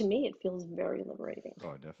 To me, it feels very liberating.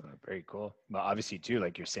 Oh, definitely. Very cool. But obviously, too,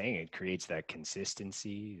 like you're saying, it creates that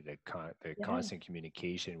consistency, the constant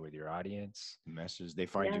communication with your audience. The message, they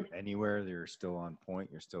find you anywhere, they're still on point.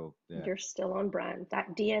 You're still You're still on brand.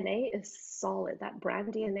 That DNA is solid. That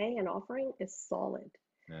brand DNA and offering is solid.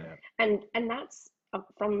 Yeah. And that's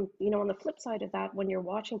from, on the flip side of that, when you're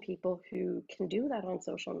watching people who can do that on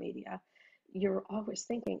social media, you're always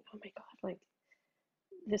thinking, oh my God, like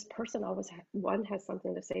this person always has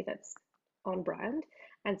something to say that's on brand,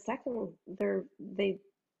 and second, they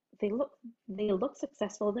look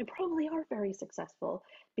successful. They probably are very successful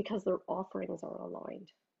because their offerings are aligned.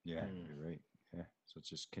 Yeah, you're right. Yeah, so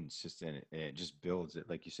it's just consistent. It just builds it,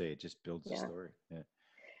 like you say. It just builds the story. Yeah.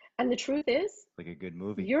 And the truth is, like a good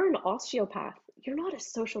movie. You're an osteopath. You're not a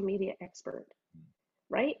social media expert,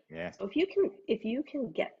 right? Yeah. So if you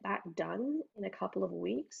can get that done in a couple of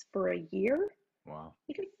weeks for a year, wow,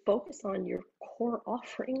 you can focus on your core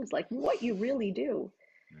offerings, like what you really do.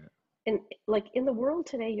 Yeah. And like in the world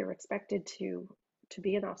today, you're expected to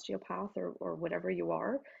be an osteopath or whatever you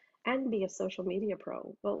are and be a social media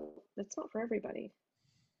pro. Well, that's not for everybody.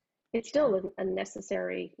 It's still a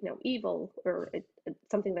necessary, evil, or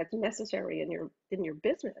something that's necessary in your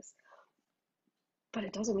business, but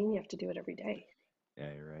it doesn't mean you have to do it every day.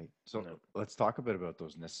 Yeah, you're right. So let's talk a bit about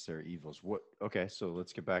those necessary evils. Okay, so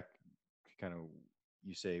let's get back. Kind of,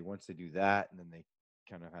 you say once they do that, and then they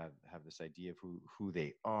kind of have this idea of who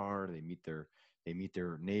they are. They meet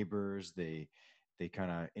their neighbors. They kind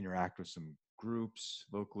of interact with some groups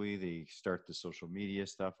locally. They start the social media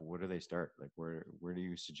stuff. Where do they start? Like where do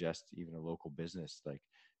you suggest even a local business? Like,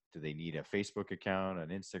 do they need a Facebook account, an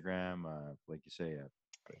Instagram, like you say,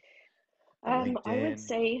 a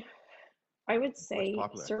LinkedIn? I would say what's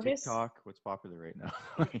popular? service. TikTok. What's popular right now?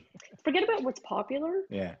 Forget about what's popular.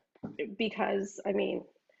 Yeah. Because I mean,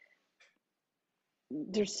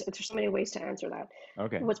 there's so many ways to answer that.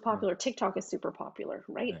 Okay. What's popular? TikTok is super popular,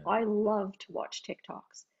 right? Yeah. I love to watch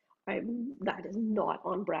TikToks. That is not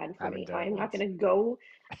on brand for me. I'm not going to go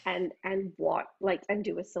and watch and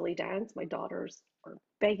do a silly dance. My daughters are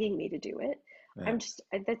begging me to do it. Yeah.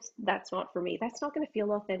 That's not for me. That's not going to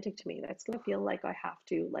feel authentic to me. That's going to feel like I have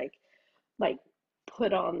to like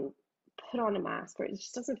put on a mask, or it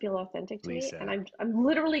just doesn't feel authentic to me. And I'm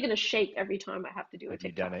literally going to shake every time I have to do a TikTok.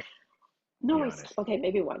 Have you done it? No, okay,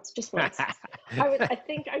 maybe once, just once. I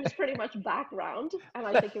think I was pretty much background, and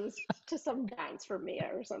I think it was to some dance for Mia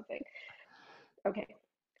or something. Okay,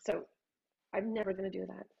 so I'm never going to do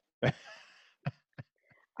that.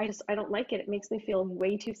 I don't like it. It makes me feel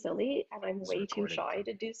way too silly, and I'm way too shy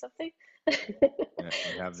to do something.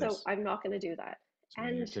 So I'm not going to do that. So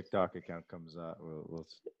when your TikTok account comes up, we'll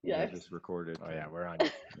have this recorded. Oh yeah, we're on.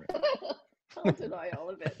 I'll deny all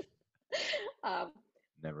of it.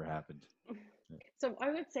 Never happened. So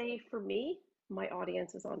I would say for me, my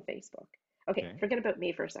audience is on Facebook. Okay, forget about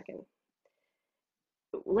me for a second.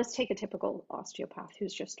 Let's take a typical osteopath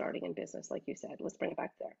who's just starting in business, like you said. Let's bring it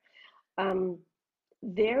back there.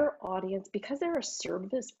 their audience, because they're a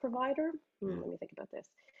service provider, let me think about this.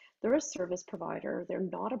 They're a service provider. They're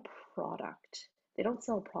not a product. They don't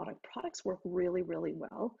sell product. Products work really, really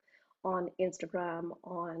well on Instagram,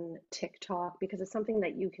 on TikTok, because it's something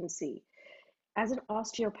that you can see. As an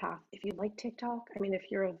osteopath, if you like TikTok, I mean, if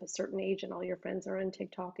you're of a certain age and all your friends are on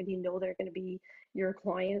TikTok and you know they're going to be your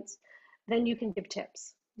clients, then you can give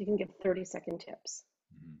tips. You can give 30-second tips.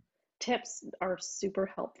 Tips are super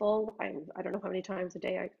helpful. I don't know how many times a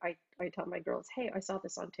day I tell my girls, hey, I saw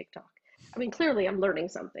this on TikTok. I mean, clearly I'm learning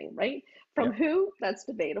something, right? From who? That's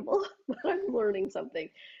debatable, but I'm learning something.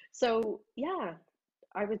 So yeah,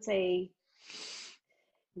 I would say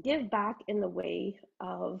give back in the way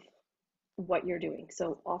of what you're doing.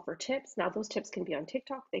 So offer tips. Now those tips can be on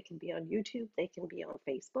TikTok, they can be on YouTube, they can be on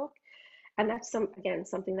Facebook. And that's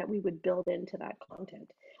something that we would build into that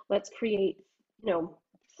content. Let's create,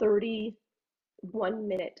 30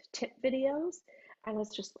 1-minute tip videos, and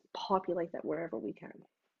let's just populate that wherever we can.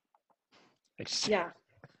 Yeah.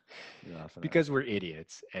 Because we're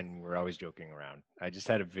idiots and we're always joking around. I just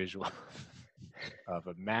had a visual of,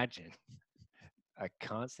 imagine a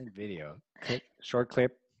constant video, short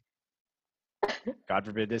clip. God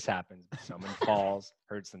forbid this happens. Someone falls,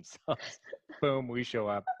 hurts themselves. Boom, we show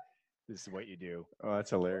up. This is what you do. Oh,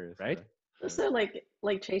 that's hilarious. Right? So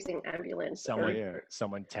like chasing ambulance.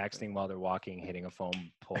 Someone texting while they're walking, hitting a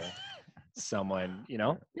foam pole. Someone,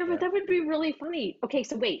 No, but that would be really funny. Okay,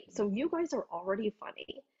 so wait. So you guys are already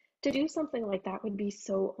funny. To do something like that would be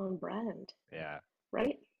so on brand. Yeah.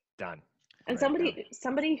 Right? Done. And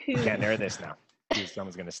somebody who can't air this now.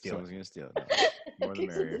 Someone's gonna steal Someone's gonna steal it. No. More okay,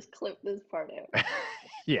 the so merrier. just clip this part out.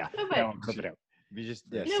 Yeah. No, clip it out. We just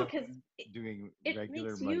because doing it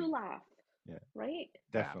regular makes money. you laugh. Yeah. Right?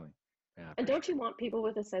 Definitely. Yeah, and don't you want people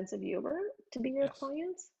with a sense of humor to be your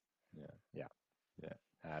clients? Yeah.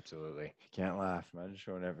 Absolutely. If you can't laugh, imagine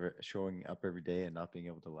showing up every day and not being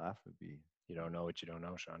able to laugh would be. You don't know what you don't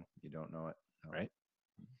know, Sean. You don't know it, no. Right?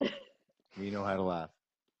 We know how to laugh.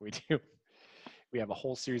 We do. We have a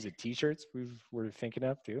whole series of T-shirts we're thinking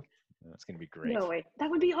of too. That's gonna be great. No way.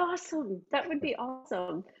 That would be awesome. That would be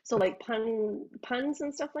awesome. So like puns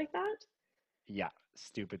and stuff like that. Yeah,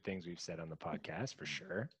 stupid things we've said on the podcast for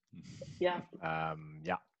sure. Yeah.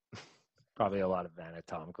 Yeah. Probably a lot of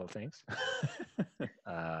anatomical things.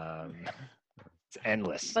 It's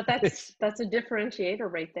endless. But that's a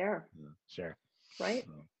differentiator right there. Yeah. Sure. Right.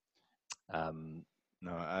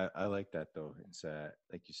 No, I like that though. It's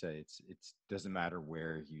like you say, it's doesn't matter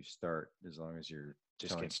where you start as long as you're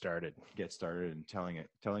just get started and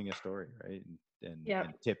telling a story, right? And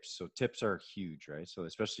tips. So tips are huge, right? So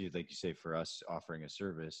especially like you say, for us offering a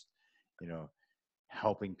service,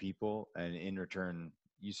 helping people, and in return,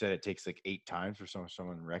 you said it takes like 8 times for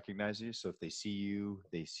someone to recognize you. So if they see you,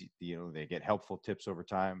 they get helpful tips over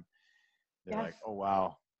time. They're like, oh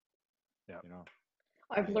wow,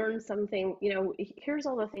 I've learned something. Here's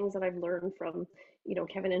all the things that I've learned from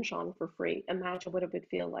Kevin and Sean for free. Imagine what it would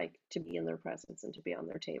feel like to be in their presence and to be on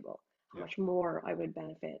their table. How much more I would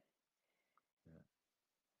benefit. Yeah.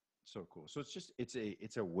 So cool. So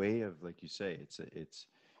it's a way of, like you say,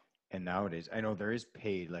 and nowadays I know there is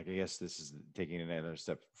paid, like I guess this is taking another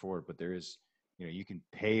step forward, but there is, you can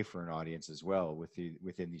pay for an audience as well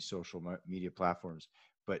within these social media platforms.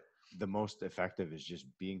 But the most effective is just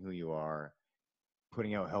being who you are,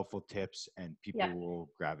 putting out helpful tips, and people will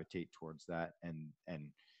gravitate towards that. And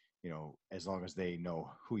as long as they know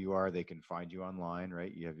who you are, they can find you online,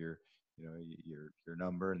 right? You have your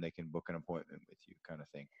number, and they can book an appointment with you, kind of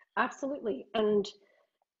thing. Absolutely. And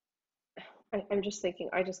I'm just thinking,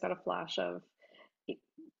 I just got a flash of,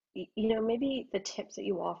 maybe the tips that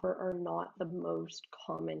you offer are not the most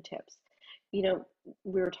common tips. We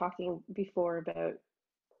were talking before about,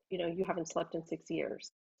 you haven't slept in 6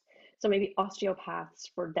 years. So maybe osteopaths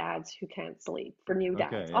for dads who can't sleep, for new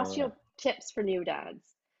dads. Tips for new dads,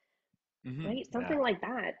 right? Something like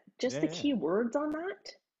that. Just the key words on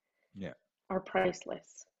that are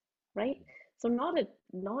priceless, right? So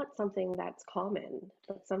not something that's common,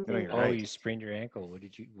 but something. You sprained your ankle. What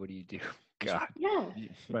do you do? God. Yeah.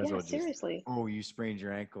 Well Seriously. You sprained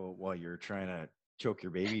your ankle while you're trying to choke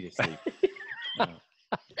your baby to sleep.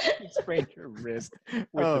 You sprained your wrist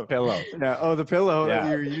with the pillow. Yeah. Oh, the pillow that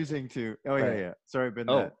you're using to. Oh yeah. Sorry, but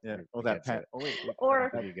that. Yeah. Oh, that pamphlet. Oh wait.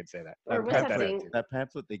 Or you could say that. Or what's that thing? That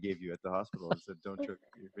pamphlet they gave you at the hospital and said, "Don't choke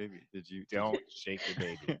your baby." Did you? Don't shake your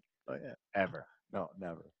baby. Oh yeah. Ever. No,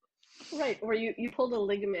 never. Right. Or you pulled a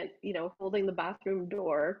ligament, holding the bathroom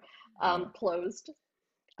door closed.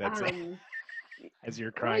 That's it. As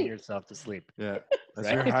you're crying yourself to sleep. Yeah.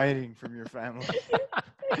 As you're hiding from your family.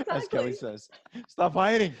 As Kelly says, stop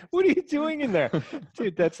hiding. What are you doing in there?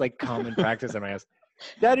 Dude, that's like common practice in my house.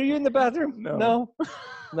 Dad, are you in the bathroom? No.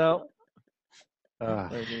 No.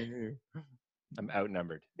 Okay. I'm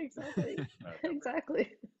outnumbered. Exactly. Exactly.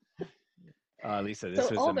 Lisa, this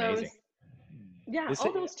So was all amazing. those, yeah, This all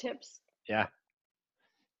is- those tips. Yeah.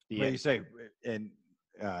 But you say, and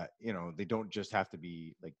they don't just have to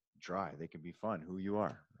be like dry. They can be fun. Who you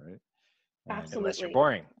are, right? And Unless you're Absolutely.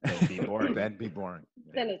 boring, then be boring. then be boring.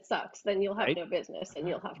 Then it sucks. Then you'll have Right? no business, and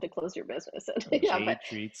you'll have to close your business. Jay Yeah, but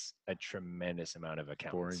treats a tremendous amount of Boring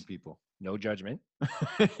accountants. people. No judgment,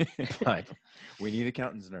 but We need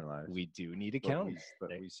accountants in our lives. we do need but accountants. but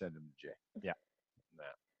we send them to Jay.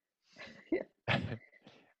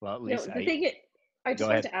 Well, no, Lisa, the thing is, I Go just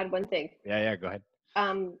wanted ahead. to add one thing. yeah, go ahead.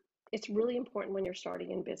 It's really important when you're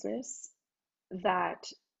starting in business that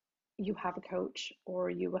you have a coach or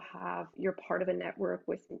you're part of a network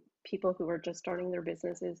with people who are just starting their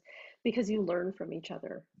businesses, because you learn from each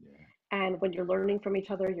other. Yeah. And when you're learning from each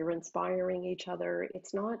other, you're inspiring each other.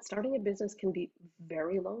 It's not, starting a business can be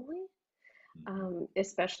very lonely,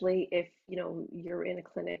 especially if you're in a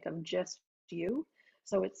clinic of just you.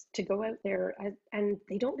 So it's to go out there, and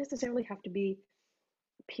they don't necessarily have to be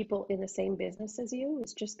people in the same business as you.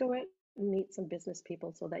 It's just go out and meet some business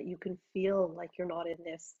people so that you can feel like you're not in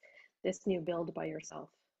this new build by yourself.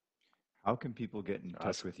 How can people get in touch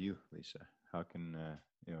Awesome. with you, Lisa? How can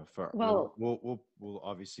Well- we'll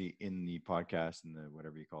obviously in the podcast and the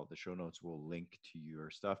whatever you call it, the show notes, we'll link to your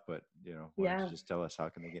stuff. But why don't Yeah. you just tell us how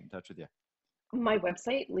can they get in touch with you? My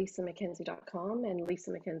website, lisamckenzie.com, and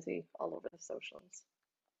Lisa McKenzie all over the socials.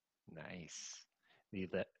 Nice.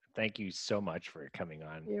 Lisa, thank you so much for coming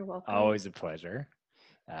on. You're welcome. Always a pleasure.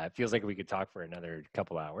 It feels like we could talk for another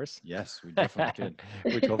couple hours, Yes, we definitely could.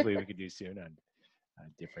 which hopefully we could do soon on a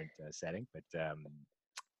different setting. But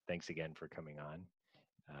thanks again for coming on.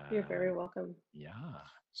 You're very welcome. Yeah.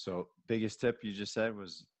 So biggest tip you just said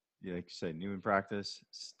was, like you said, new in practice,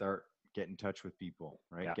 get in touch with people,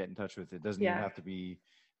 right? Yeah. Get in touch with, it doesn't even Yeah. have to be,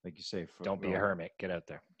 like you say, Don't be a hermit. Get out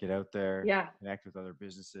there. Get out there, Yeah, connect with other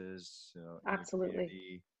businesses, in the Absolutely.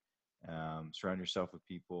 community. Surround yourself with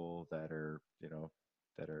people that are,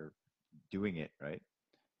 that are doing it, right?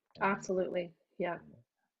 And, absolutely. Yeah.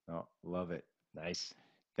 oh, love it. Nice.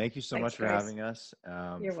 Thank you so Thanks, much for guys. having us.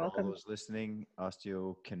 You're for welcome. all those listening,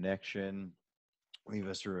 Osteo Connection, leave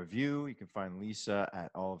us a review. You can find Lisa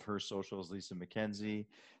at all of her socials, Lisa McKenzie.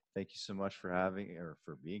 Thank you so much for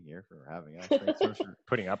being here, for having us. Thanks so much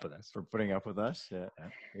Putting up with us. for putting up with us. Yeah,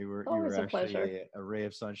 you were Always a actually pleasure. a ray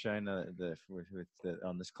of sunshine on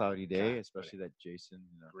this cloudy day, God, especially that Jason.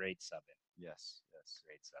 Great subbing. Yes.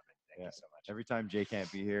 Great subbing. Thank Yeah. you so much. Every time Jay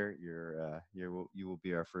can't be here, you will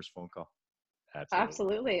be our first phone call.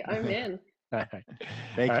 Absolutely. I'm in.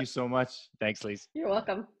 Thank you so much. Thanks, Lisa. You're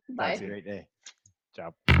welcome. Bye. Have a great day.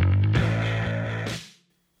 Ciao.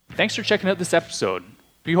 Thanks for checking out this episode.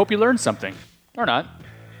 We hope you learned something, or not.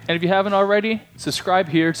 And if you haven't already, subscribe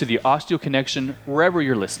here to the Osteo Connection wherever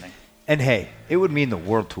you're listening. And hey, it would mean the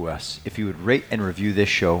world to us if you would rate and review this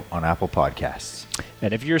show on Apple Podcasts.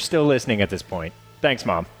 And if you're still listening at this point, thanks,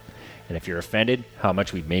 Mom. And if you're offended how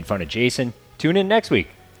much we've made fun of Jason, tune in next week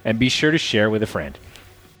and be sure to share with a friend.